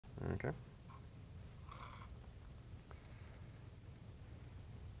Okay.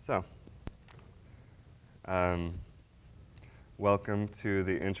 So, welcome to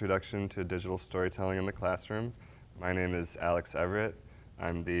the Introduction to Digital Storytelling in the Classroom. My name is Alex Everett.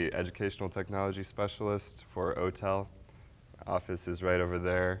 I'm the Educational Technology Specialist for OTEL. My office is right over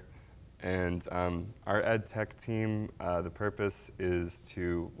there. And our ed tech team, the purpose is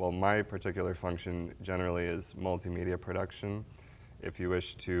to, well, my particular function generally is multimedia production. If you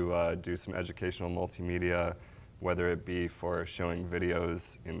wish to do some educational multimedia, whether it be for showing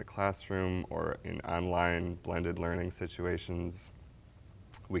videos in the classroom or in online blended learning situations,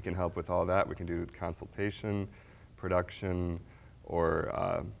 we can help with all that. We can do consultation, production,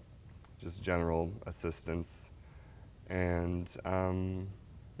 or just general assistance. And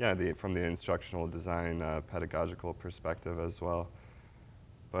yeah, from the instructional design pedagogical perspective as well.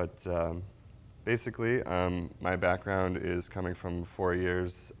 But basically, my background is coming from 4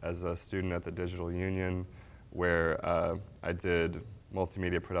 years as a student at the Digital Union, where I did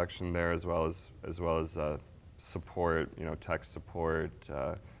multimedia production there as well as support, tech support,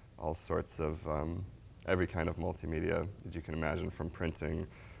 all sorts of every kind of multimedia that you can imagine, from printing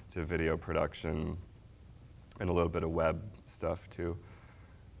to video production, and a little bit of web stuff too.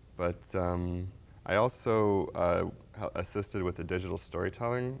 But I also assisted with the digital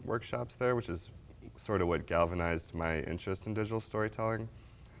storytelling workshops there, which is sort of what galvanized my interest in digital storytelling.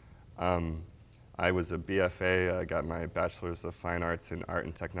 I was a BFA. I got my Bachelor's of Fine Arts in Art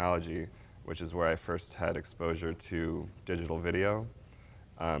and Technology, which is where I first had exposure to digital video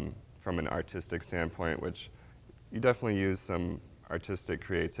from an artistic standpoint, which you definitely use some artistic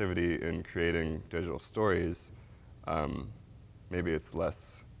creativity in creating digital stories. Maybe it's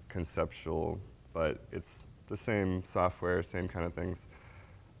less conceptual, but it's the same software, same kind of things.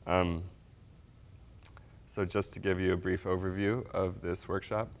 So just to give you a brief overview of this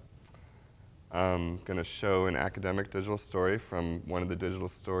workshop, I'm going to show an academic digital story from one of the digital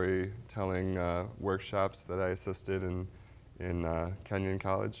storytelling workshops that I assisted in Kenyon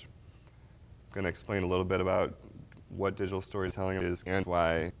College. I'm going to explain a little bit about what digital storytelling is and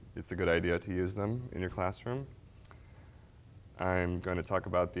why it's a good idea to use them in your classroom. I'm going to talk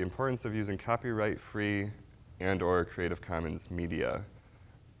about the importance of using copyright-free and/or Creative Commons media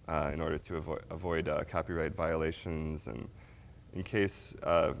in order to avoid copyright violations. And in case,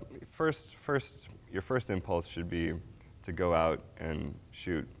 your first impulse should be to go out and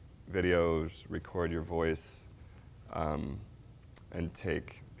shoot videos, record your voice, and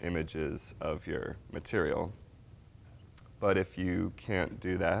take images of your material. But if you can't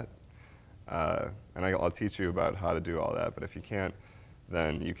do that, and I'll teach you about how to do all that, but if you can't,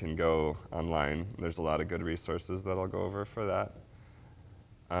 then you can go online. There's a lot of good resources that I'll go over for that.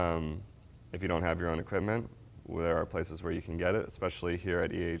 If you don't have your own equipment, there are places where you can get it, especially here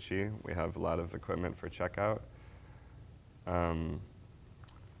at EHE. We have a lot of equipment for checkout. And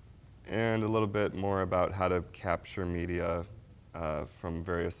a little bit more about how to capture media from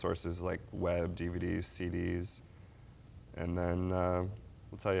various sources like web, DVDs, CDs. And then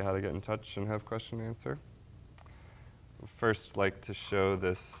we'll tell you how to get in touch and have question and answer. I'd first like to show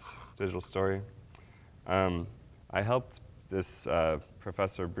this digital story. I helped this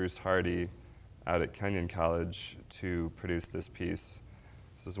Professor Bruce Hardy out at Kenyon College to produce this piece.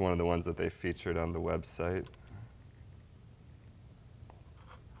 This is one of the ones that they featured on the website.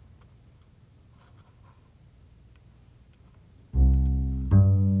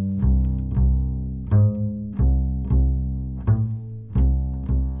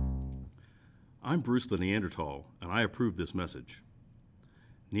 I'm Bruce the Neanderthal, and I approve this message.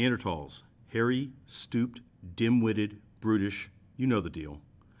 Neanderthals, hairy, stooped, dim-witted, brutish, you know the deal.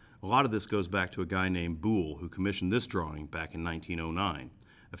 A lot of this goes back to a guy named Boole who commissioned this drawing back in 1909,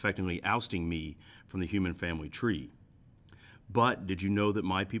 effectively ousting me from the human family tree. But did you know that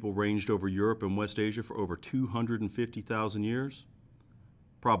my people ranged over Europe and West Asia for over 250,000 years?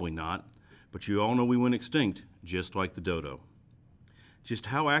 Probably not, but you all know we went extinct, just like the dodo. Just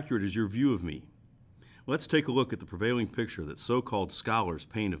how accurate is your view of me? Let's take a look at the prevailing picture that so-called scholars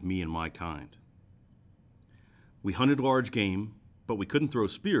paint of me and my kind. We hunted large game, but we couldn't throw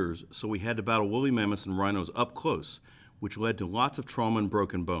spears, so we had to battle woolly mammoths and rhinos up close, which led to lots of trauma and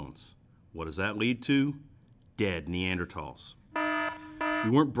broken bones. What does that lead to? Dead Neanderthals.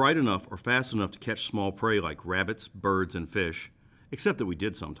 We weren't bright enough or fast enough to catch small prey like rabbits, birds, and fish, except that we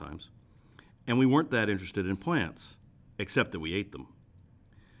did sometimes. And we weren't that interested in plants, except that we ate them.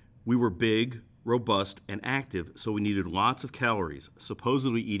 We were big, robust, and active, so we needed lots of calories,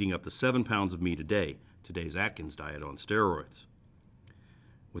 supposedly eating up to 7 pounds of meat a day, today's Atkins diet on steroids.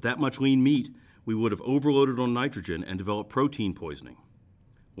 With that much lean meat, we would have overloaded on nitrogen and developed protein poisoning.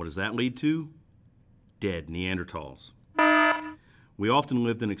 What does that lead to? Dead Neanderthals. We often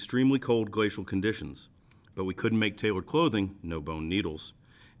lived in extremely cold glacial conditions, but we couldn't make tailored clothing, no bone needles,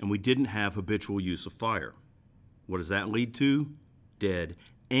 and we didn't have habitual use of fire. What does that lead to? Dead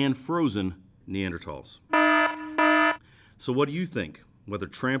and frozen Neanderthals. So what do you think? Whether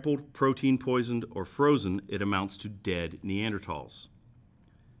trampled, protein poisoned, or frozen, it amounts to dead Neanderthals.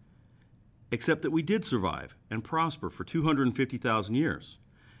 Except that we did survive and prosper for 250,000 years.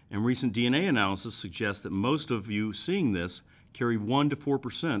 And recent DNA analysis suggests that most of you seeing this carry 1 to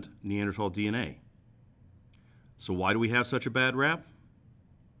 4% Neanderthal DNA. So why do we have such a bad rap?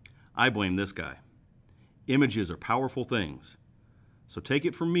 I blame this guy. Images are powerful things. So take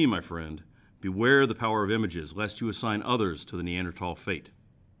it from me, my friend. Beware the power of images, lest you assign others to the Neanderthal fate.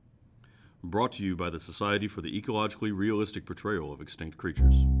 Brought to you by the Society for the Ecologically Realistic Portrayal of Extinct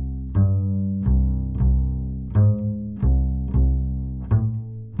Creatures.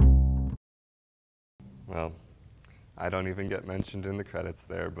 Well, I don't even get mentioned in the credits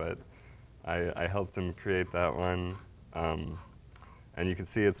there, but I helped him create that one. And you can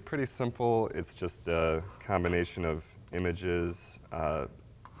see it's pretty simple. It's just a combination of images,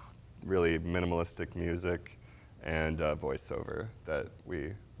 really minimalistic music, and voiceover that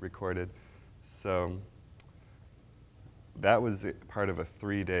we recorded. So that was part of a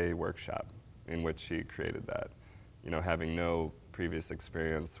 3-day workshop in which he created that, you know, having no previous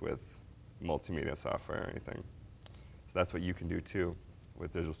experience with multimedia software or anything. So that's what you can do too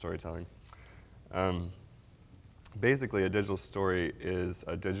with digital storytelling. Basically, a digital story is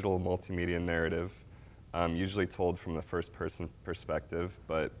a digital multimedia narrative, usually told from the first-person perspective,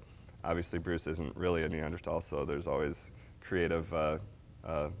 but obviously Bruce isn't really a Neanderthal, so there's always creative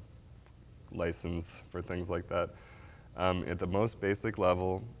license for things like that. At the most basic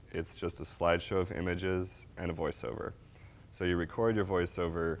level, it's just a slideshow of images and a voiceover. So you record your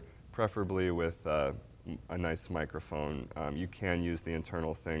voiceover, preferably with a nice microphone. You can use the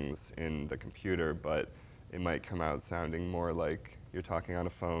internal things in the computer, but it might come out sounding more like you're talking on a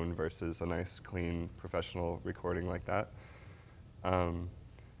phone versus a nice, clean, professional recording like that.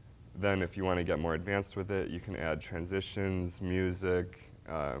 Then if you want to get more advanced with it, you can add transitions, music,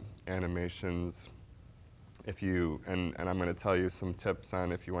 animations. And I'm going to tell you some tips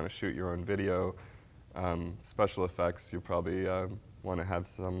on if you want to shoot your own video. Special effects, you probably want to have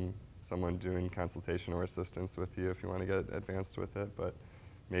someone doing consultation or assistance with you if you want to get advanced with it, but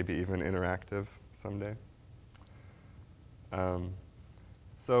maybe even interactive someday.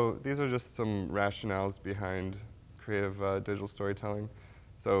 So these are just some rationales behind creative digital storytelling.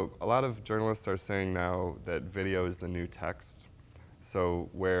 So a lot of journalists are saying now that video is the new text. So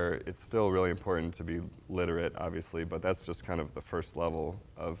where it's still really important to be literate, obviously, but that's just kind of the first level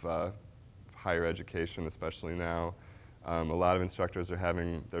of higher education, especially now. A lot of instructors are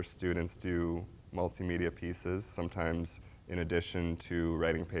having their students do multimedia pieces, sometimes in addition to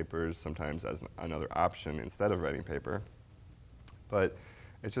writing papers, sometimes as another option instead of writing paper. But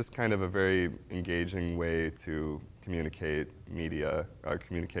it's just kind of a very engaging way to communicate media, or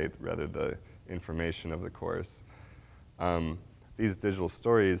communicate rather the information of the course. These digital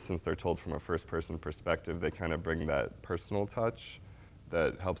stories, since they're told from a first-person perspective, they kind of bring that personal touch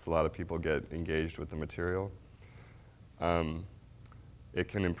that helps a lot of people get engaged with the material. It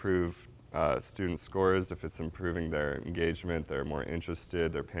can improve student scores if it's improving their engagement. They're more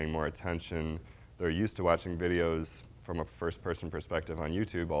interested, they're paying more attention. They're used to watching videos from a first-person perspective on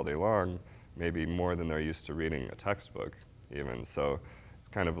YouTube all day long, maybe more than they're used to reading a textbook even. So it's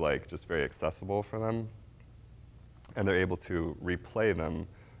kind of like just very accessible for them. And they're able to replay them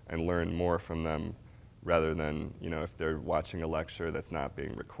and learn more from them rather than, you know, if they're watching a lecture that's not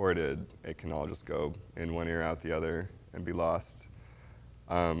being recorded, it can all just go in one ear, out the other, and be lost.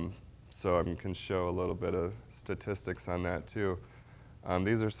 So I can show a little bit of statistics on that too.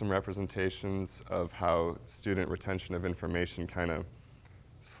 These are some representations of how student retention of information kind of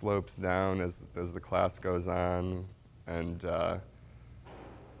slopes down as the class goes on. And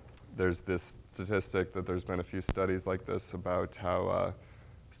there's this statistic that there's been a few studies like this about how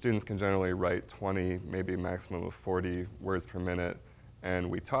students can generally write 20, maybe a maximum of 40 words per minute, and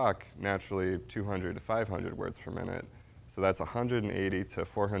we talk naturally 200 to 500 words per minute. So that's 180 to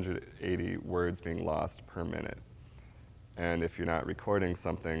 480 words being lost per minute. And if you're not recording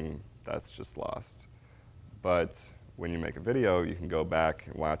something, that's just lost. But when you make a video, you can go back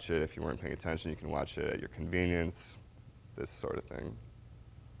and watch it. If you weren't paying attention, you can watch it at your convenience, this sort of thing.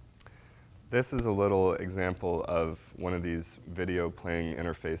 This is a little example of one of these video playing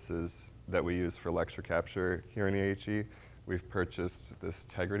interfaces that we use for lecture capture here in EHE. We've purchased this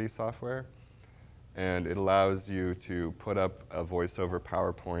Tegrity software. And it allows you to put up a voiceover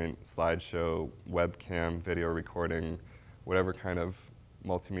PowerPoint, slideshow, webcam, video recording, whatever kind of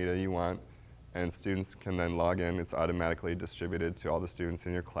multimedia you want, and students can then log in. It's automatically distributed to all the students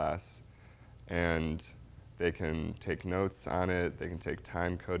in your class, and they can take notes on it, they can take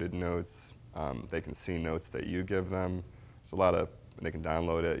time-coded notes, they can see notes that you give them. There's a lot of, they can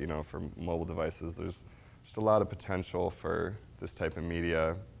download it, you know, for mobile devices. There's just a lot of potential for this type of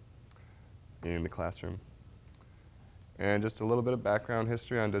media in the classroom. And just a little bit of background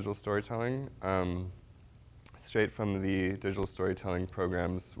history on digital storytelling. Straight from the Digital Storytelling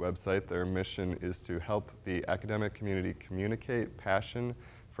Program's website, their mission is to help the academic community communicate passion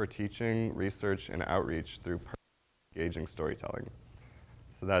for teaching, research, and outreach through engaging storytelling.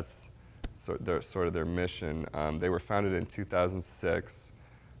 So that's sort of their mission. They were founded in 2006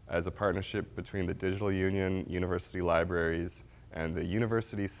 as a partnership between the Digital Union, University Libraries, and the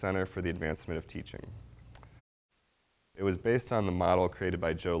University Center for the Advancement of Teaching. It was based on the model created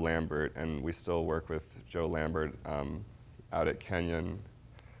by Joe Lambert, and we still work with Joe Lambert out at Kenyon,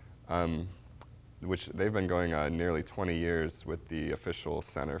 which they've been going nearly 20 years with the official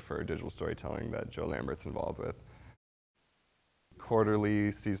Center for Digital Storytelling that Joe Lambert's involved with.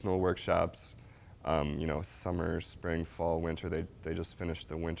 Quarterly seasonal workshops, you know, summer, spring, fall, winter. They just finished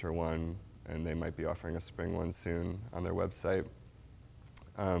the winter one, and they might be offering a spring one soon on their website.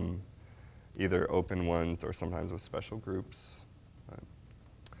 Either open ones or sometimes with special groups.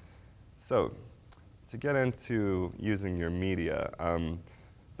 So, to get into using your media,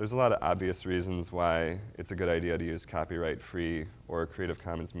 there's a lot of obvious reasons why it's a good idea to use copyright-free or Creative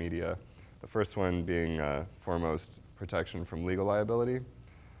Commons media. The first one being foremost protection from legal liability.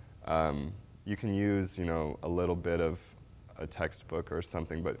 You can use, you know, a little bit of a textbook or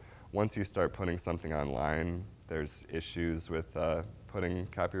something, but once you start putting something online, there's issues with putting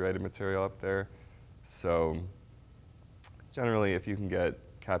copyrighted material up there. So generally, if you can get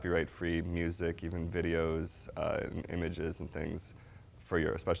copyright-free music, even videos, and images and things, for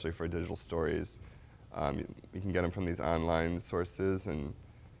especially for digital stories, you can get them from these online sources and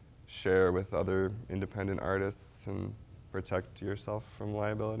share with other independent artists and protect yourself from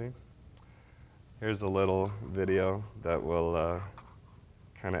liability. Here's a little video that will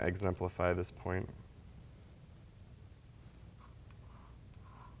kind of exemplify this point.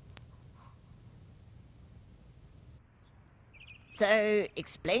 So,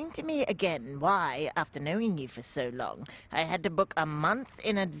 explain to me again why, after knowing you for so long, I had to book a month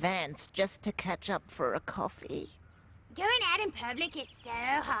in advance just to catch up for a coffee. Going out in public is so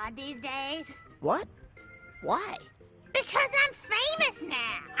hard these days. What? Why? Because I'm famous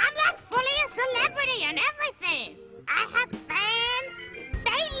now. I'm like fully a celebrity and everything. I have fans.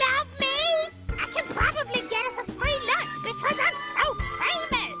 They love me. I can probably get us a free lunch because I'm so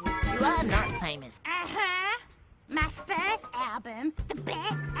famous. You are not famous. Uh-huh. My first album, the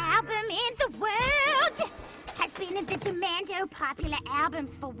best album in the world, has been in the Jamendo Popular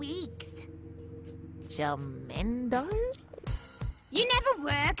Albums for weeks. Jamendo? You never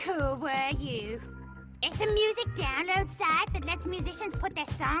were cool, were you? It's a music download site that lets musicians put their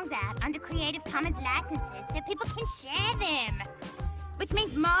songs out under Creative Commons licenses so people can share them. Which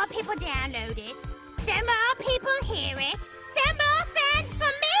means more people download it, so more people hear it, so more fans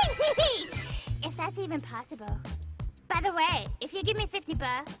for me! If that's even possible. By the way, if you give me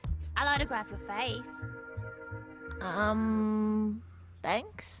 $50, I'll autograph your face.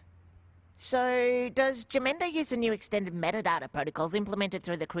 Thanks? So, does Jamendo use the new extended metadata protocols implemented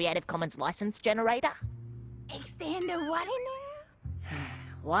through the Creative Commons license generator? Extend the what in there?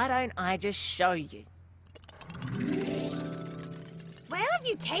 Why don't I just show you? Where have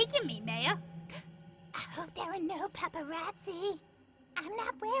you taken me, Mayor? I hope there are no paparazzi. I'm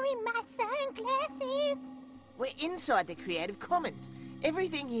not wearing my sunglasses. We're inside the Creative Commons.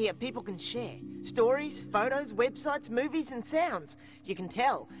 Everything here people can share. Stories, photos, websites, movies and sounds. You can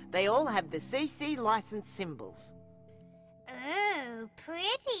tell, they all have the CC license symbols. Oh,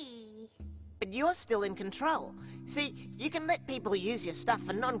 pretty. But you're still in control. See, you can let people use your stuff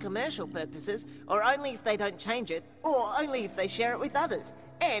for non-commercial purposes, or only if they don't change it, or only if they share it with others.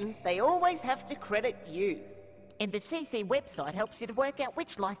 And they always have to credit you. And the CC website helps you to work out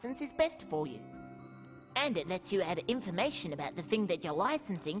which license is best for you. And it lets you add information about the thing that you're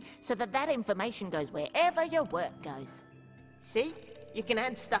licensing so that that information goes wherever your work goes. See? You can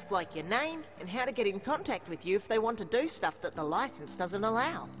add stuff like your name and how to get in contact with you if they want to do stuff that the license doesn't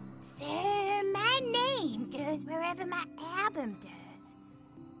allow. So my name goes wherever my album does.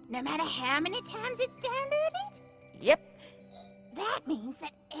 No matter how many times it's downloaded? Yep. That means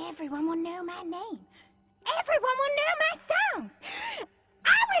that everyone will know my name. Everyone will know my songs.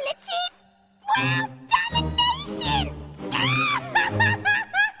 I will achieve World domination!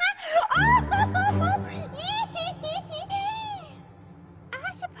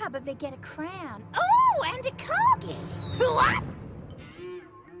 I should probably get a crown. Oh, and a corgi. What?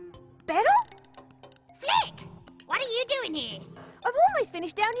 Battle? Flick! What are you doing here? I've almost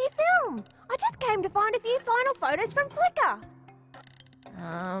finished our new film. I just came to find a few final photos from Flickr.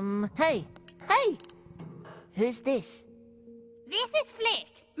 Hey! Who's this? This is Flick,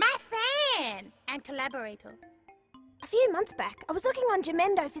 my fan and collaborator. A few months back, I was looking on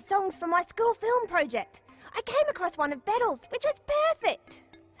Jamendo for songs for my school film project. I came across one of Battle's, which was perfect.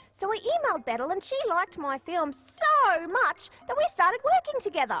 So I emailed Battle and she liked my film so much that we started working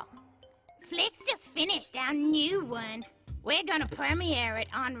together. Flick's just finished our new one. We're gonna premiere it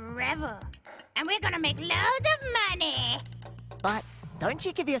on Revel. And we're gonna make loads of money. But don't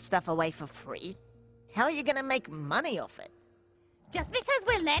you give your stuff away for free? How are you gonna make money off it? Just because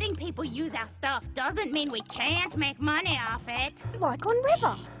we're letting people use our stuff doesn't mean we can't make money off it. Like on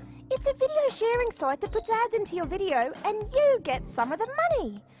Rever. It's a video sharing site that puts ads into your video and you get some of the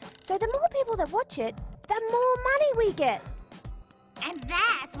money. So the more people that watch it, the more money we get. And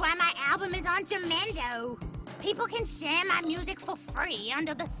that's why my album is on Jamendo. People can share my music for free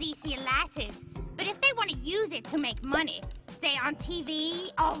under the CC license. But if they want to use it to make money, say on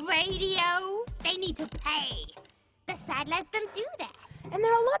TV or radio, they need to pay. The site lets them do that. And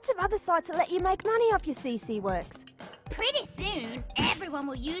there are lots of other sites that let you make money off your CC works. Pretty soon, everyone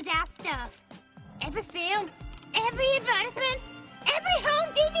will use our stuff. Every film, every advertisement, every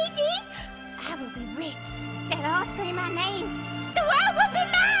home DVD. I will be rich. They'll all scream my name. The world will be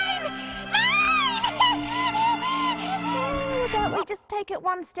mine! Mine! How about we just take it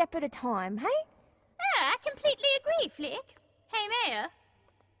one step at a time, hey? I completely agree, Flick. Hey, Mayor.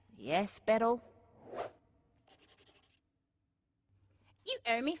 Yes, Battle? You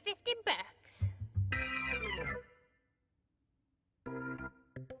owe me $50.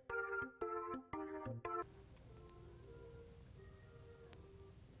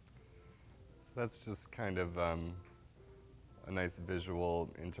 So that's just kind of a nice visual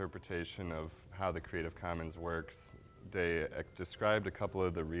interpretation of how the Creative Commons works. They described a couple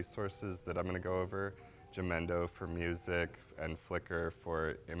of the resources that I'm going to go over, Jamendo for music and Flickr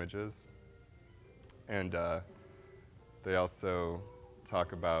for images. And they also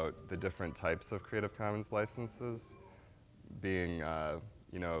talk about the different types of Creative Commons licenses being,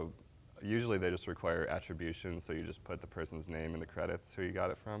 usually they just require attribution, so you just put the person's name in the credits who you got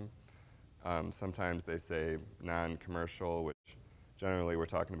it from. Sometimes they say non-commercial, which generally we're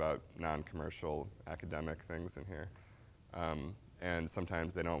talking about non-commercial academic things in here. And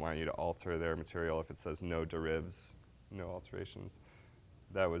sometimes they don't want you to alter their material if it says no derivs, no alterations.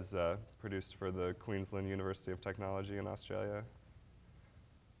 That was produced for the Queensland University of Technology in Australia.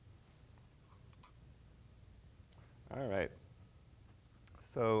 All right.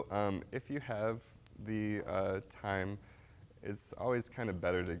 So if you have the time, it's always kind of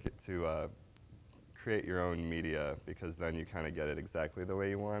better to get to create your own media, because then you kind of get it exactly the way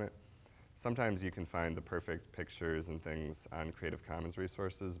you want it. Sometimes you can find the perfect pictures and things on Creative Commons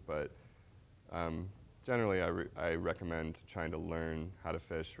resources, but generally I recommend trying to learn how to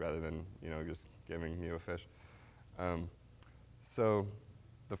fish rather than just giving you a fish. So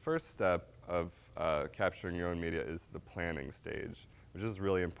the first step of capturing your own media is the planning stage, which is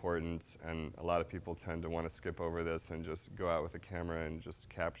really important, and a lot of people tend to want to skip over this and just go out with a camera and just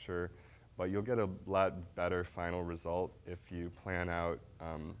capture. But you'll get a lot better final result if you plan out,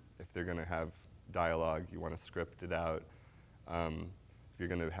 if they're going to have dialogue, you want to script it out. If you're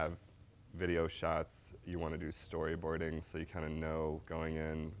going to have video shots, you want to do storyboarding, so you kind of know going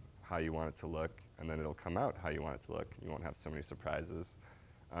in how you want it to look, and then it'll come out how you want it to look. You won't have so many surprises.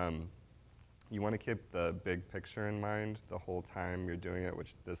 You want to keep the big picture in mind the whole time you're doing it,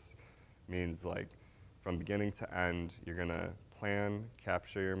 which this means, like, from beginning to end, you're going to plan,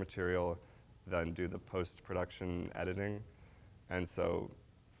 capture your material, then do the post-production editing. And so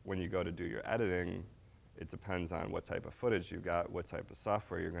when you go to do your editing, it depends on what type of footage you got, what type of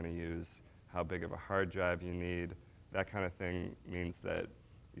software you're going to use, how big of a hard drive you need. That kind of thing means that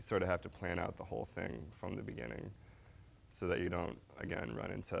you sort of have to plan out the whole thing from the beginning so that you don't, again,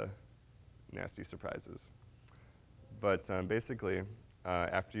 run into nasty surprises. But basically,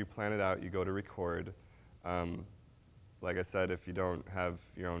 after you plan it out, you go to record. Like I said, if you don't have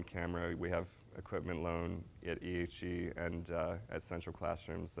your own camera, we have equipment loan at EHE and at Central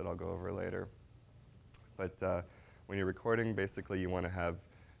Classrooms that I'll go over later. But when you're recording, basically you want to have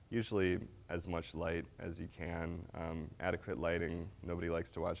usually as much light as you can, adequate lighting. Nobody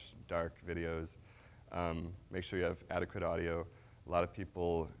likes to watch dark videos. Make sure you have adequate audio. A lot of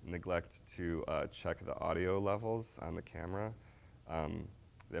people neglect to check the audio levels on the camera.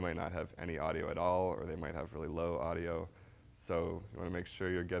 They might not have any audio at all, or they might have really low audio. So you want to make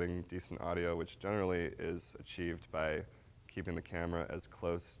sure you're getting decent audio, which generally is achieved by keeping the camera as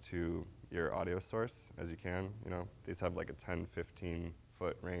close to your audio source as you can. You know, these have like a 10, 15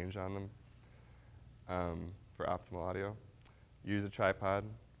 foot range on them for optimal audio. Use a tripod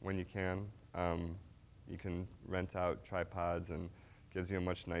when you can. You can rent out tripods and gives you a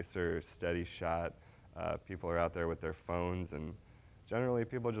much nicer, steady shot. People are out there with their phones, and generally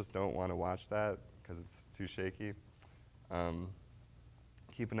people just don't want to watch that because it's too shaky.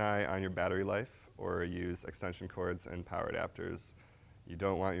 Keep an eye on your battery life, or use extension cords and power adapters. You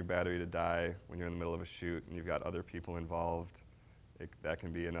don't want your battery to die when you're in the middle of a shoot and you've got other people involved. That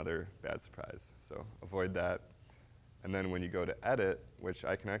can be another bad surprise, so avoid that. And then when you go to edit, which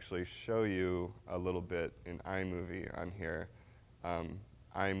I can actually show you a little bit in iMovie on here,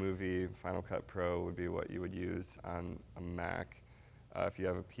 iMovie Final Cut Pro would be what you would use on a Mac. If you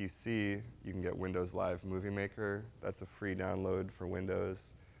have a PC, you can get Windows Live Movie Maker. That's a free download for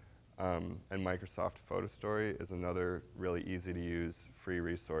Windows. And Microsoft Photo Story is another really easy to use free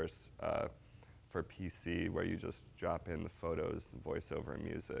resource for PC, where you just drop in the photos, the voiceover, and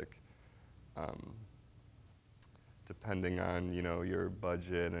music. Depending on your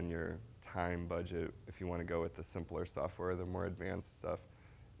budget and your time budget, if you want to go with the simpler software, the more advanced stuff,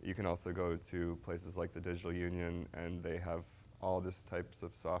 you can also go to places like the Digital Union, and they have all this types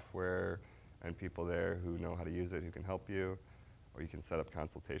of software and people there who know how to use it, who can help you, or you can set up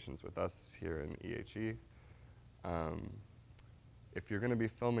consultations with us here in EHE. If you're going to be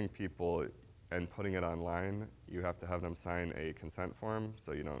filming people and putting it online, you have to have them sign a consent form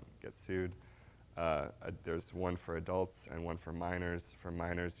so you don't get sued. There's one for adults and one for minors. For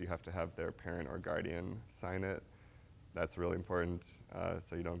minors, you have to have their parent or guardian sign it. That's really important,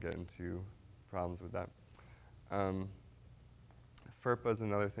 so you don't get into problems with that. FERPA is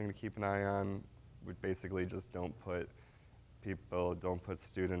another thing to keep an eye on. We basically just don't put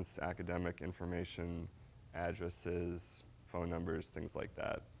students' academic information, addresses, phone numbers, things like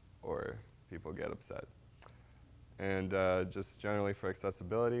that, or people get upset. And just generally for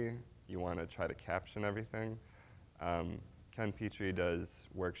accessibility, you want to try to caption everything. Ken Petrie does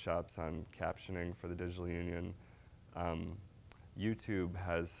workshops on captioning for the Digital Union. YouTube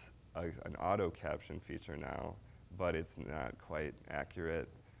has an auto caption feature now, but it's not quite accurate.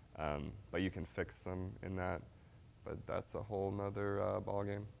 But you can fix them in that. But that's a whole nother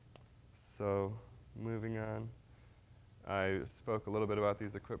ballgame. So moving on. I spoke a little bit about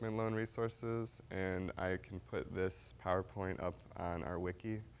these equipment loan resources, and I can put this PowerPoint up on our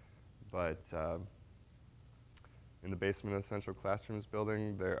wiki. But in the basement of the Central Classrooms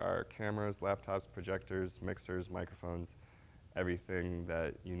building, there are cameras, laptops, projectors, mixers, microphones, everything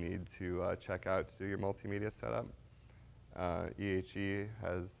that you need to check out to do your multimedia setup. EHE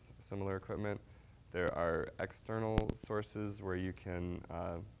has similar equipment. There are external sources where you can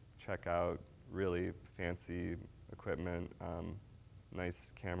check out really fancy equipment,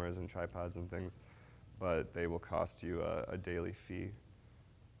 nice cameras and tripods and things, but they will cost you a daily fee.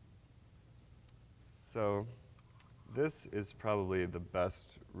 So this is probably the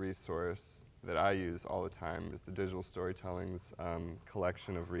best resource that I use all the time, is the Digital Storytelling's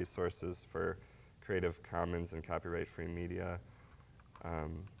collection of resources for Creative Commons and copyright-free media.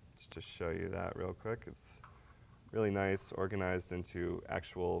 Just to show you that real quick, it's really nice, organized into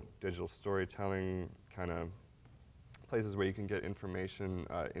actual digital storytelling kind of places where you can get information,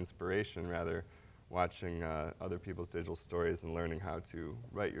 inspiration rather, watching other people's digital stories and learning how to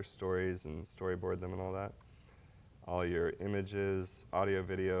write your stories and storyboard them and all that. All your images, audio,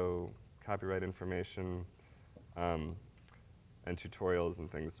 video, copyright information, and tutorials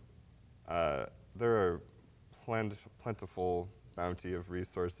and things. There are plentiful bounty of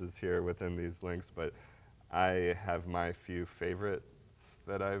resources here within these links, but I have my few favorites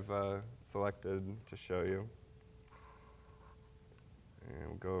that I've selected to show you. And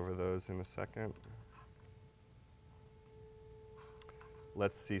we'll go over those in a second.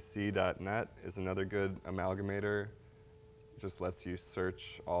 Let'sCC.net is another good amalgamator. It just lets you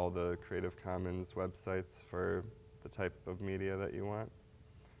search all the Creative Commons websites for the type of media that you want.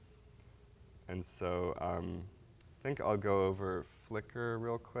 And so I think I'll go over Flickr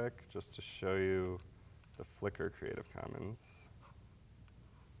real quick just to show you the Flickr Creative Commons.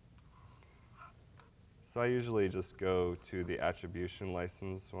 So I usually just go to the attribution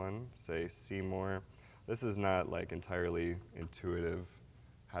license one, say see more. This is not like entirely intuitive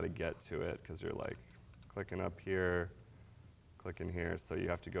how to get to it, because you're like clicking up here, clicking here, so you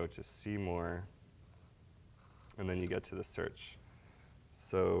have to go to see more, and then you get to the search.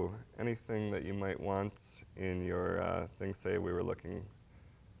 So anything that you might want in your thing, say we were looking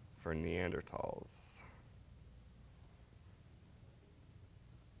for Neanderthals.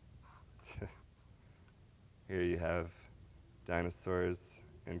 Here you have dinosaurs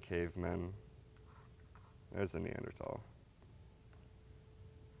and cavemen. There's a Neanderthal.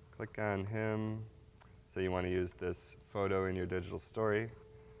 Click on him. So you want to use this photo in your digital story.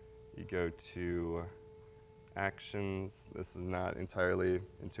 You go to Actions. This is not entirely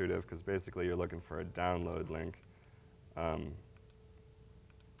intuitive because basically you're looking for a download link.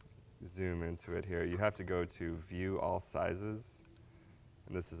 Zoom into it here. You have to go to View All Sizes.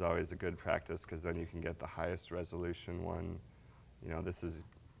 And this is always a good practice because then you can get the highest resolution one. You know, this is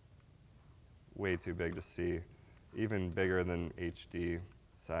way too big to see, even bigger than HD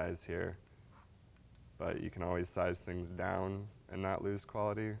size here. But you can always size things down and not lose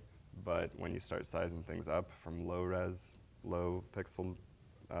quality. But when you start sizing things up from low res, low pixel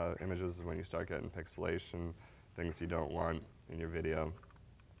images is when you start getting pixelation, things you don't want in your video.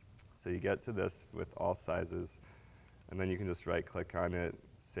 So you get to this with all sizes, and then you can just right click on it,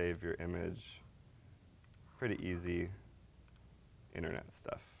 save your image. Pretty easy internet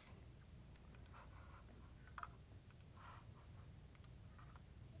stuff.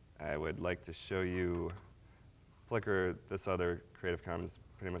 I would like to show you Flickr, this other Creative Commons,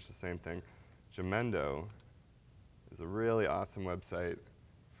 pretty much the same thing. Jamendo is a really awesome website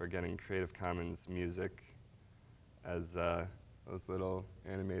for getting Creative Commons music as those little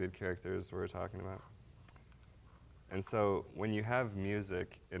animated characters we were talking about. And so when you have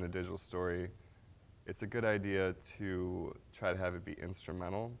music in a digital story, it's a good idea to try to have it be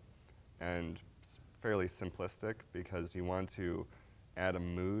instrumental and fairly simplistic because you want to add a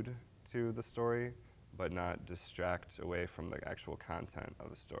mood to the story but not distract away from the actual content of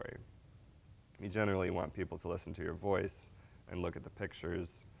the story. You generally want people to listen to your voice and look at the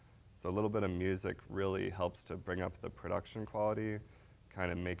pictures. So a little bit of music really helps to bring up the production quality, kind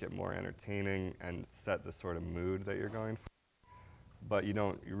of make it more entertaining and set the sort of mood that you're going for. But you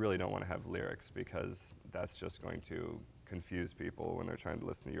really don't want to have lyrics because that's just going to confuse people when they're trying to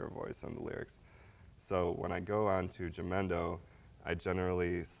listen to your voice on the lyrics. So when I go on to Jamendo, I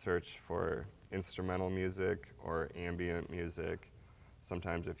generally search for instrumental music or ambient music.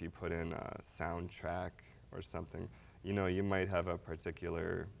 Sometimes if you put in a soundtrack or something, you know, you might have a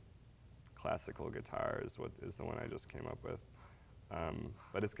particular classical guitar is the one I just came up with.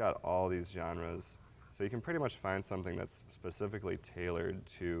 But it's got all these genres. So you can pretty much find something that's specifically tailored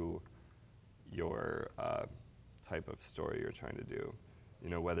to your type of story you're trying to do. You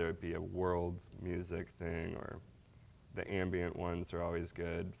know, whether it be a world music thing or the ambient ones are always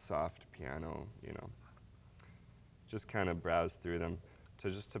good, soft piano, you know. Just kind of browse through them.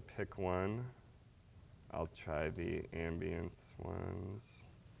 Just to pick one, I'll try the ambient ones.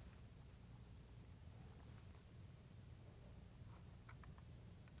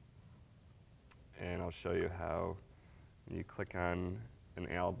 And I'll show you how when you click on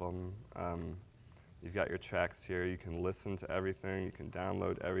an album, you've got your tracks here. You can listen to everything. You can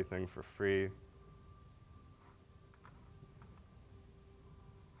download everything for free.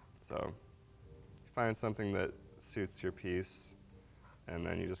 So you find something that suits your piece, and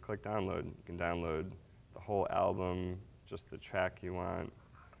then you just click download. You can download the whole album, just the track you want.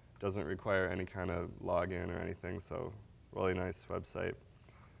 Doesn't require any kind of login or anything, so really nice website.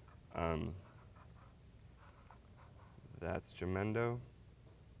 That's Jamendo.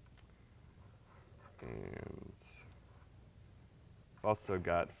 And I've also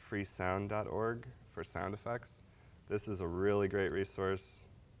got freesound.org for sound effects. This is a really great resource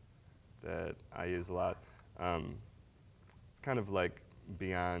that I use a lot. It's kind of like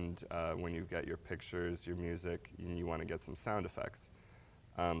beyond when you get your pictures, your music, and you want to get some sound effects.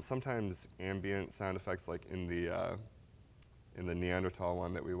 Sometimes ambient sound effects, like in the Neanderthal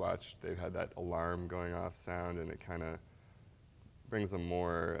one that we watched, they had that alarm going off sound, and it kind of brings a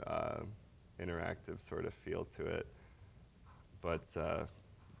more interactive sort of feel to it. But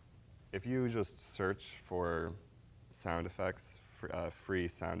if you just search for sound effects, free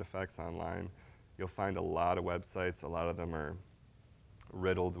sound effects online, you'll find a lot of websites. A lot of them are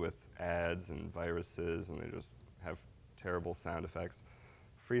riddled with ads and viruses, and they just have terrible sound effects.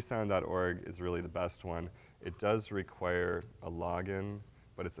 Freesound.org is really the best one. It does require a login,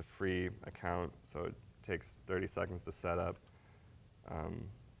 but it's a free account, so it takes 30 seconds to set up. I've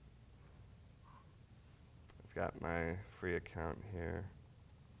got my free account here.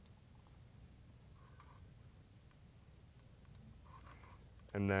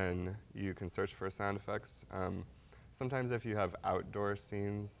 And then you can search for sound effects. Sometimes if you have outdoor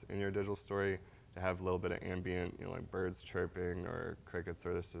scenes in your digital story, to have a little bit of ambient, like birds chirping or crickets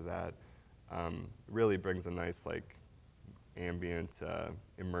or this or that. Really brings a nice like ambient,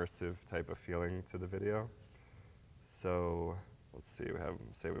 immersive type of feeling to the video. So let's see,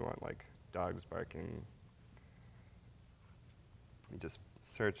 say we want like dogs barking. You just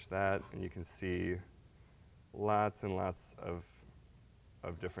search that and you can see lots and lots of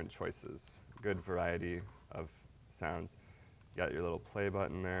different choices. Good variety of sounds. You got your little play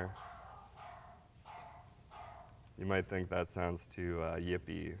button there. You might think that sounds too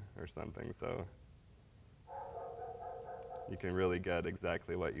yippy or something, so you can really get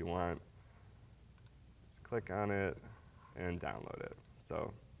exactly what you want. Just click on it and download it.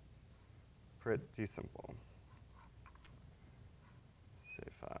 So pretty simple.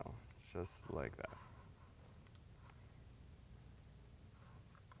 Save file, just like that.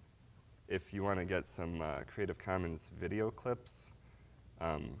 If you want to get some Creative Commons video clips,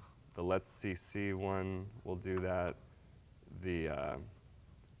 the Let's CC one will do that.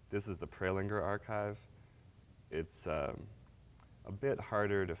 This is the Prelinger archive. It's a bit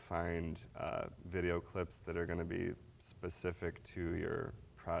harder to find video clips that are going to be specific to your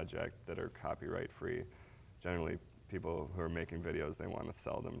project that are copyright free. Generally, people who are making videos, they want to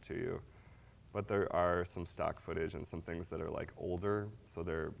sell them to you. But there are some stock footage and some things that are like older, so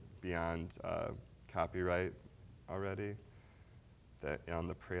they're beyond copyright already. That on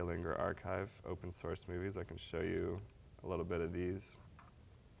the Prelinger archive, open source movies, I can show you a little bit of these.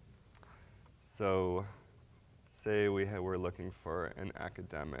 So say we're looking for an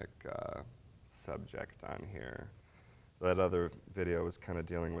academic subject on here. That other video was kind of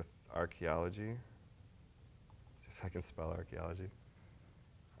dealing with archaeology. See if I can spell archaeology.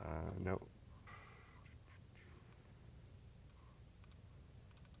 Nope.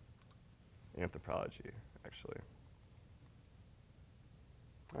 Anthropology, actually.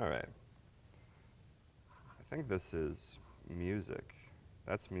 All right. I think this is music.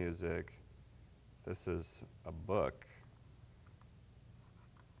 That's music. This is a book.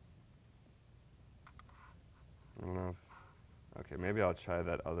 I don't know if, okay, maybe I'll try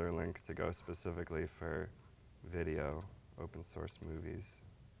that other link to go specifically for video, open source movies,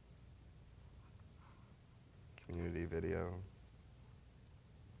 community video.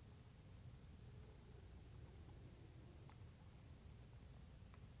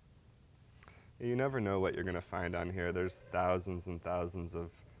 You never know what you're going to find on here. There's thousands and thousands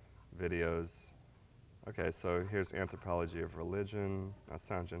of videos. Okay, so here's Anthropology of Religion. That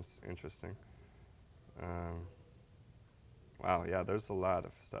sounds interesting. Wow, yeah, there's a lot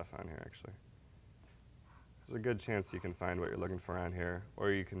of stuff on here, actually. There's a good chance you can find what you're looking for on here, or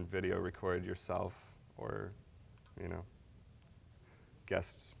you can video record yourself, or,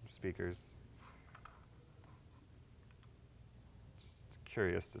 guest speakers.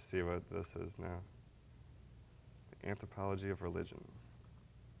 Curious to see what this is now. The Anthropology of Religion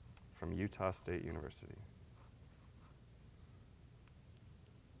from Utah State University.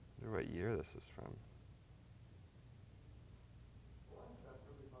 I wonder what year this is from.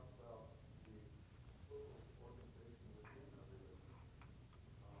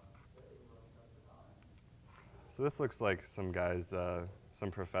 So this looks like some guys,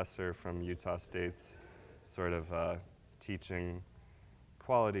 some professor from Utah State's sort of teaching.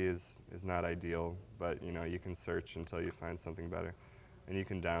 Quality is not ideal, but you can search until you find something better. And you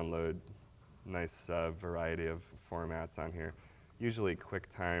can download nice variety of formats on here. Usually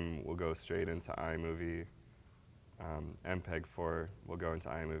QuickTime will go straight into iMovie. MPEG-4 will go into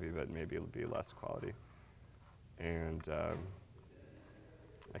iMovie, but maybe it'll be less quality. And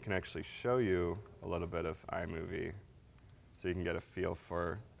I can actually show you a little bit of iMovie so you can get a feel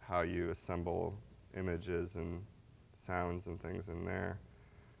for how you assemble images and sounds and things in there.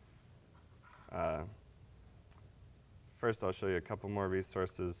 First, I'll show you a couple more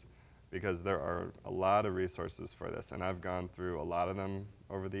resources because there are a lot of resources for this, and I've gone through a lot of them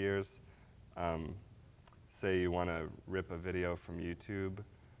over the years. Say you want to rip a video from YouTube.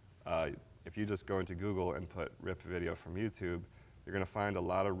 If you just go into Google and put rip video from YouTube, you're going to find a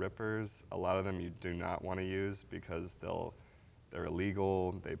lot of rippers. A lot of them you do not want to use because they're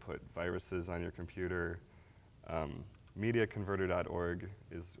illegal. They put viruses on your computer. MediaConverter.org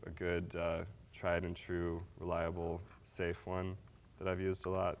is a good, tried and true, reliable, safe one that I've used a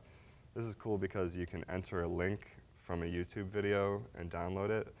lot. This is cool because you can enter a link from a YouTube video and download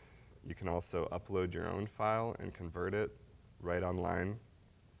it. You can also upload your own file and convert it right online,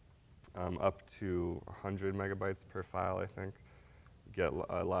 up to 100 megabytes per file, I think. You get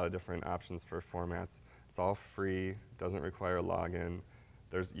a lot of different options for formats. It's all free, doesn't require a login.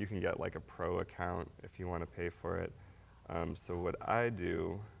 You can get like a pro account if you want to pay for it. So what I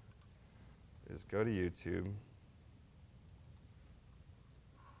do is go to YouTube,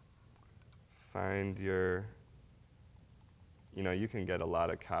 find your, you can get a lot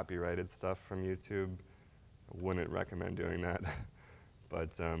of copyrighted stuff from YouTube. I wouldn't recommend doing that.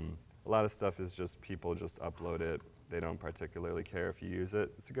 But a lot of stuff is just people just upload it. They don't particularly care if you use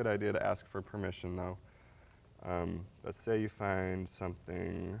it. It's a good idea to ask for permission, though. Let's say you find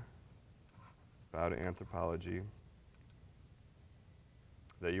something about anthropology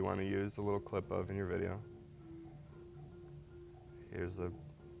that you want to use a little clip of in your video. Here's a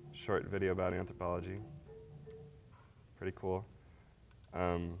short video about anthropology. Pretty cool.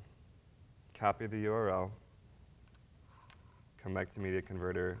 Copy the URL. Come back to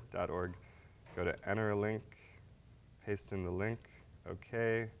MediaConverter.org. Go to enter a link, paste in the link.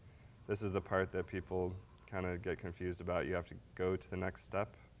 OK. This is the part that people kind of get confused about. You have to go to the next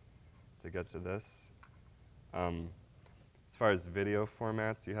step to get to this. As far as video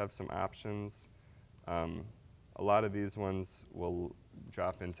formats, you have some options. A lot of these ones will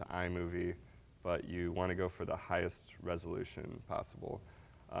drop into iMovie, but you want to go for the highest resolution possible.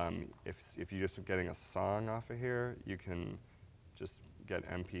 If you're just getting a song off of here, you can just get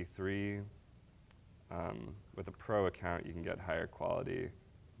MP3. With a pro account, you can get higher quality,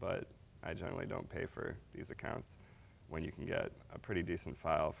 but I generally don't pay for these accounts when you can get a pretty decent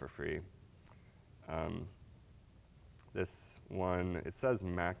file for free. This one, it says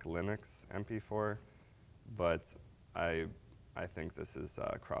Mac Linux MP4, but I think this is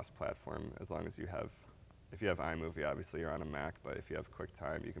cross-platform as long as if you have iMovie, obviously you're on a Mac, but if you have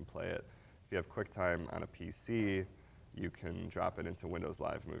QuickTime, you can play it. If you have QuickTime on a PC, you can drop it into Windows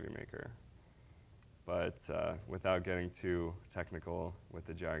Live Movie Maker. But without getting too technical with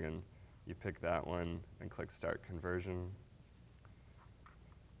the jargon, you pick that one and click Start Conversion.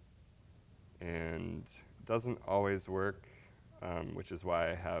 And it doesn't always work, which is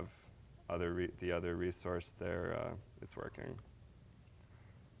why I have the other resource there. It's working.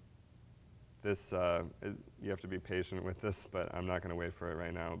 This, you have to be patient with this, but I'm not going to wait for it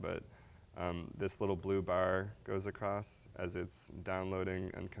right now. But this little blue bar goes across as it's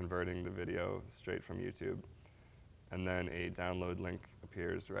downloading and converting the video straight from YouTube. And then a download link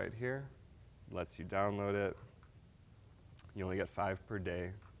appears right here, lets you download it. You only get 5 per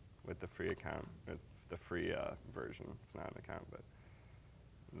day with the free account, with the free version. It's not an account, but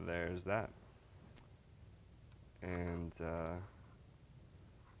there's that. And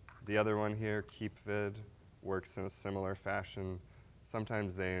the other one here, KeepVid, works in a similar fashion.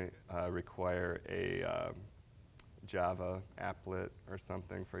 Sometimes they require a Java applet or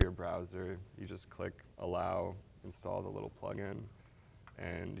something for your browser. You just click Allow, install the little plugin,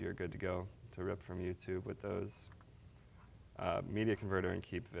 and you're good to go to rip from YouTube with those. Media Converter and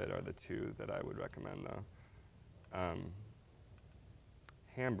KeepVid are the two that I would recommend, though.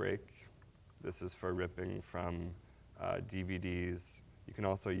 Handbrake, this is for ripping from DVDs. You can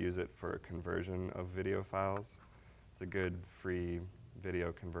also use it for conversion of video files. It's a good free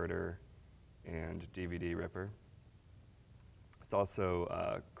video converter and DVD ripper. It's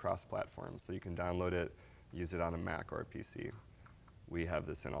also cross-platform, so you can download it, use it on a Mac or a PC. We have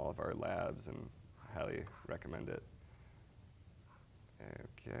this in all of our labs and highly recommend it.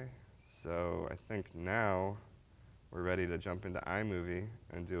 Okay, so I think now we're ready to jump into iMovie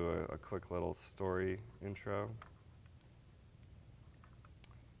and do a quick little story intro.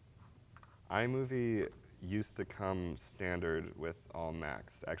 iMovie used to come standard with all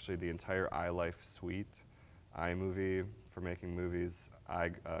Macs. Actually, the entire iLife suite, iMovie for making movies,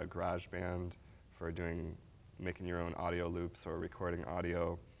 GarageBand for making your own audio loops or recording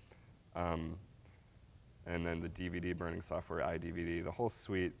audio, and then the DVD burning software, iDVD, the whole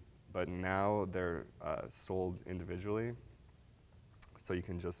suite. But now they're sold individually, so you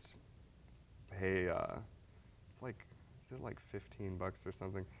can just pay. It's like, is it like $15 or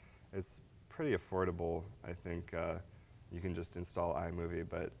something? It's pretty affordable, I think. You can just install iMovie,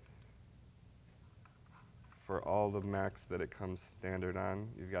 but for all the Macs that it comes standard on,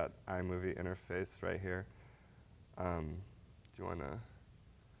 you've got iMovie interface right here. Do you want to?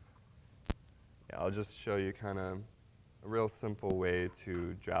 Yeah, I'll just show you kind of a real simple way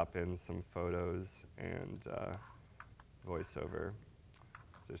to drop in some photos and voiceover,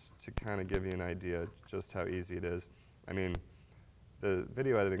 just to kind of give you an idea just how easy it is. I mean, the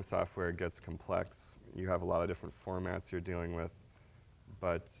video editing software gets complex. You have a lot of different formats you're dealing with,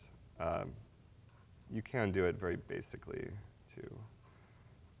 but you can do it very basically too.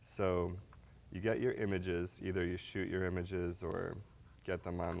 So you get your images, either you shoot your images or get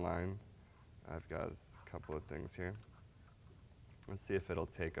them online. I've got a couple of things here. Let's see if it'll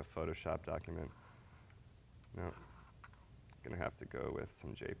take a Photoshop document. No, gonna have to go with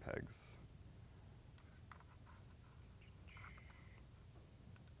some JPEGs.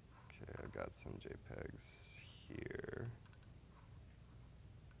 I've got some JPEGs here.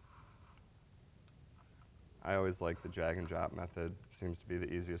 I always like the drag and drop method. Seems to be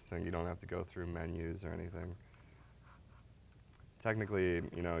the easiest thing. You don't have to go through menus or anything. Technically,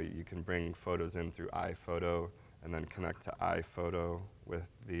 you know, you can bring photos in through iPhoto and then connect to iPhoto with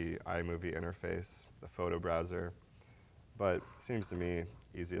the iMovie interface, the photo browser. But it seems to me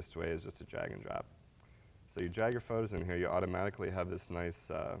easiest way is just to drag and drop. So you drag your photos in here, you automatically have this nice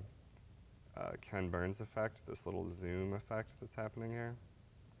Ken Burns effect, this little zoom effect that's happening here.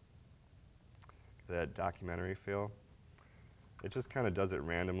 That documentary feel. It just kind of does it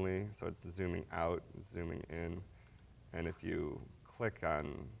randomly, so it's zooming out, zooming in, and if you click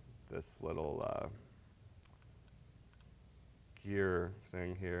on this little gear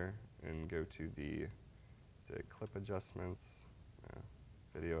thing here and go to the clip adjustments,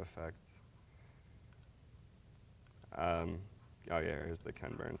 video effect. Oh yeah, here's the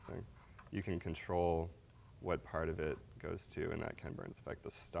Ken Burns thing. You can control what part of it goes to in that Ken Burns effect,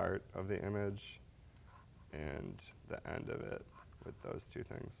 the start of the image and the end of it with those two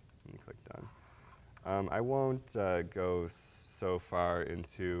things. And you click done. I won't go so far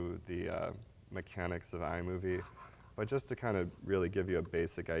into the mechanics of iMovie, but just to kind of really give you a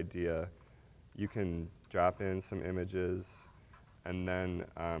basic idea, you can drop in some images and then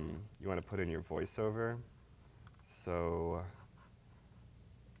you want to put in your voiceover. So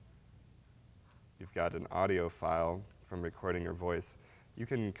you've got an audio file from recording your voice. You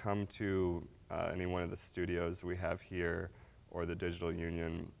can come to any one of the studios we have here or the Digital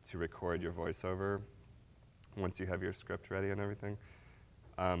Union to record your voiceover once you have your script ready and everything.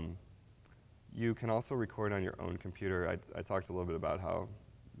 You can also record on your own computer. I talked a little bit about how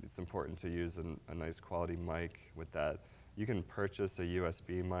it's important to use a nice quality mic with that. You can purchase a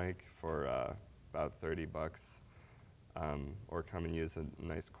USB mic for about 30 bucks or come and use a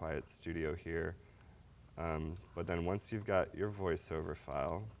nice quiet studio here. But then once you've got your voiceover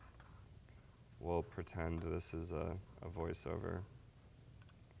file, we'll pretend this is a voiceover.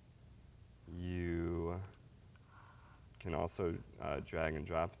 You can also drag and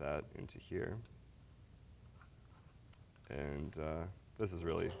drop that into here. And this is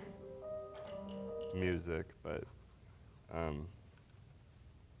really music, but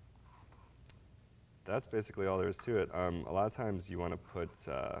that's basically all there is to it. A lot of times you want to put,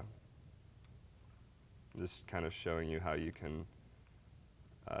 just kind of showing you how you can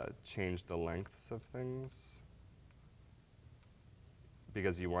change the lengths of things,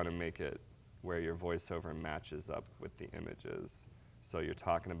 because you want to make it where your voiceover matches up with the images. So you're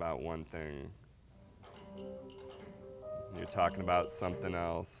talking about one thing, you're talking about something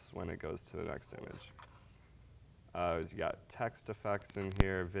else when it goes to the next image. You got text effects in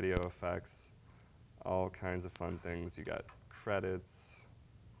here, video effects, all kinds of fun things. You got credits,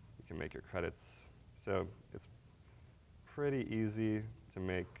 you can make your credits. So it's pretty easy to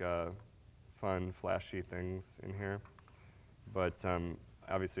make fun, flashy things in here. But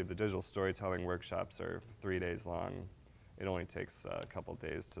obviously the digital storytelling workshops are 3 days long. It only takes a couple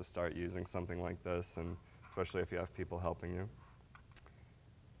days to start using something like this, and especially if you have people helping you.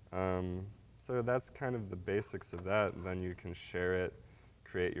 So that's kind of the basics of that. And then you can share it,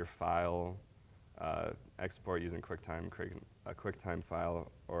 create your file, export using QuickTime, create a QuickTime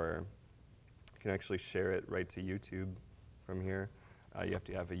file, or you can actually share it right to YouTube from here. You have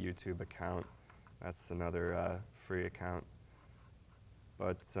to have a YouTube account. That's another free account.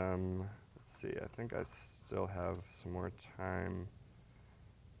 But let's see, I think I still have some more time.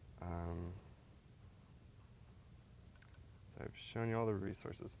 So I've shown you all the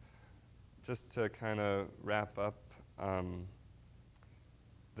resources. Just to kind of wrap up,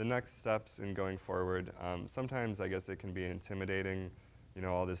 the next steps in going forward, sometimes I guess it can be intimidating, you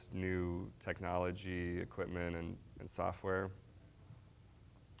know, all this new technology, equipment, and software.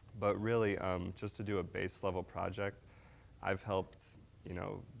 But really, just to do a base level project, I've helped, you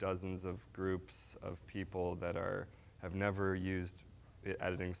know, dozens of groups of people that have never used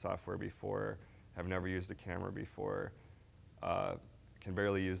editing software before, have never used a camera before, can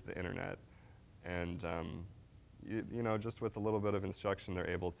barely use the internet. And you know, just with a little bit of instruction, they're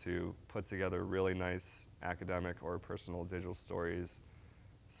able to put together really nice academic or personal digital stories.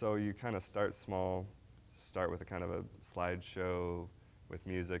 So you kind of start small, start with a kind of a slideshow with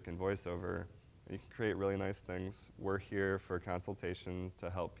music and voiceover, and you can create really nice things. We're here for consultations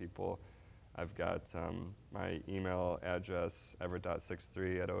to help people. I've got my email address,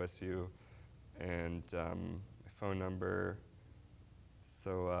 everett.63@OSU, and my phone number.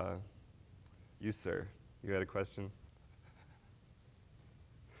 So you, sir, you had a question?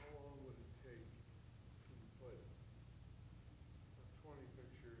 How long would it take to put 20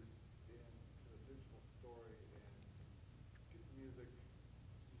 pictures in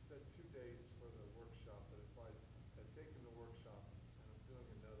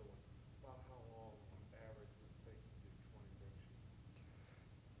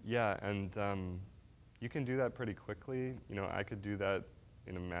Yeah, and you can do that pretty quickly. You know, I could do that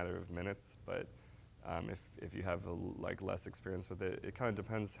in a matter of minutes, but if you have like less experience with it, it kind of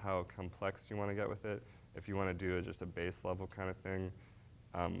depends how complex you want to get with it. If you want to do just a base level kind of thing,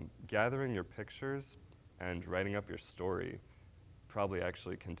 gathering your pictures and writing up your story probably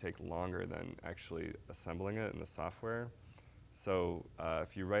actually can take longer than actually assembling it in the software. So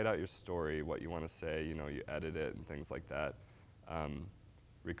if you write out your story, what you want to say, you know, you edit it and things like that,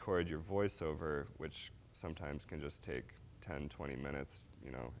 record your voiceover, which sometimes can just take 10, 20 minutes,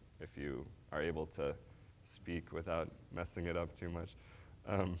 you know, if you are able to speak without messing it up too much.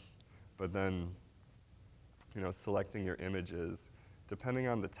 But then, you know, selecting your images, depending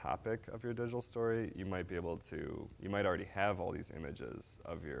on the topic of your digital story, you might be able to, you might already have all these images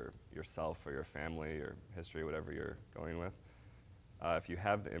of yourself or your family or history, whatever you're going with. If you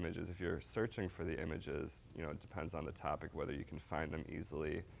have the images, if you're searching for the images, you know, it depends on the topic whether you can find them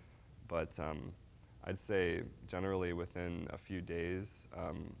easily. But I'd say generally within a few days,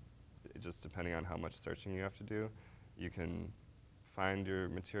 just depending on how much searching you have to do, you can find your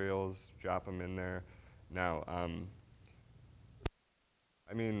materials, drop them in there. Now,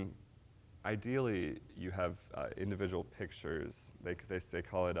 I mean, ideally you have individual pictures. They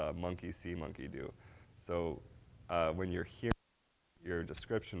call it monkey see, monkey do. So when you're hearing your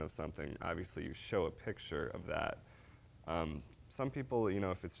description of something, obviously you show a picture of that. Some people, you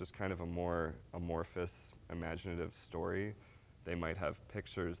know, if it's just kind of a more amorphous, imaginative story, they might have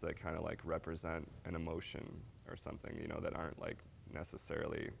pictures that kind of like represent an emotion or something, you know, that aren't like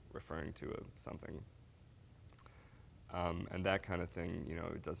necessarily referring to something. And that kind of thing, you know,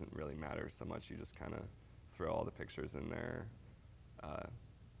 it doesn't really matter so much. You just kind of throw all the pictures in there.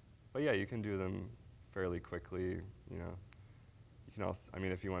 But yeah, you can do them fairly quickly, you know. You can also, I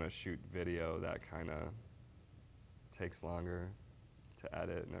mean, if you want to shoot video, that kind of takes longer to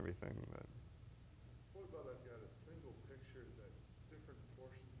edit and everything. But what about I've got a single picture that different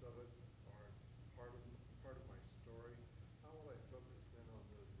portions of it are part of my story? How will I focus in on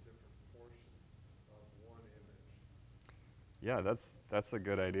those different portions of one image? yeah, that's a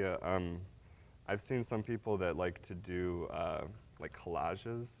good idea. I've seen some people that like to do like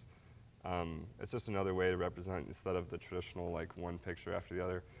collages. It's just another way to represent, instead of the traditional like one picture after the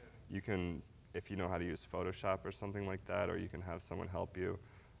other. You can, if you know how to use Photoshop or something like that, or you can have someone help you,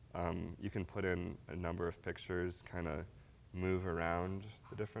 you can put in a number of pictures, kind of move around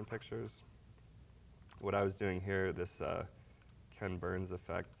the different pictures. What I was doing here, this Ken Burns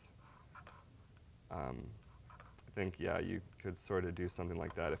effect, I think, yeah, you could sort of do something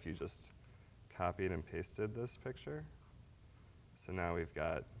like that if you just copied and pasted this picture. So now we've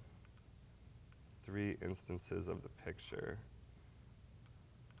got 3 instances of the picture.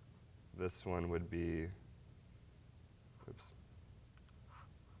 This one would be, oops.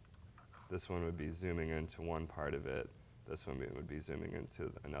 This one would be zooming into one part of it. This one would be zooming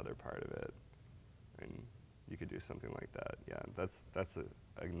into another part of it. And you could do something like that. Yeah, that's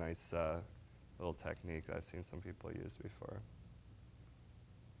a nice little technique that I've seen some people use before.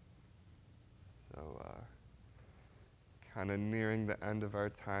 So kind of nearing the end of our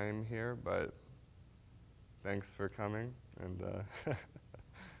time here, but thanks for coming, and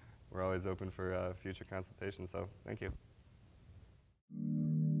we're always open for future consultations, so thank you.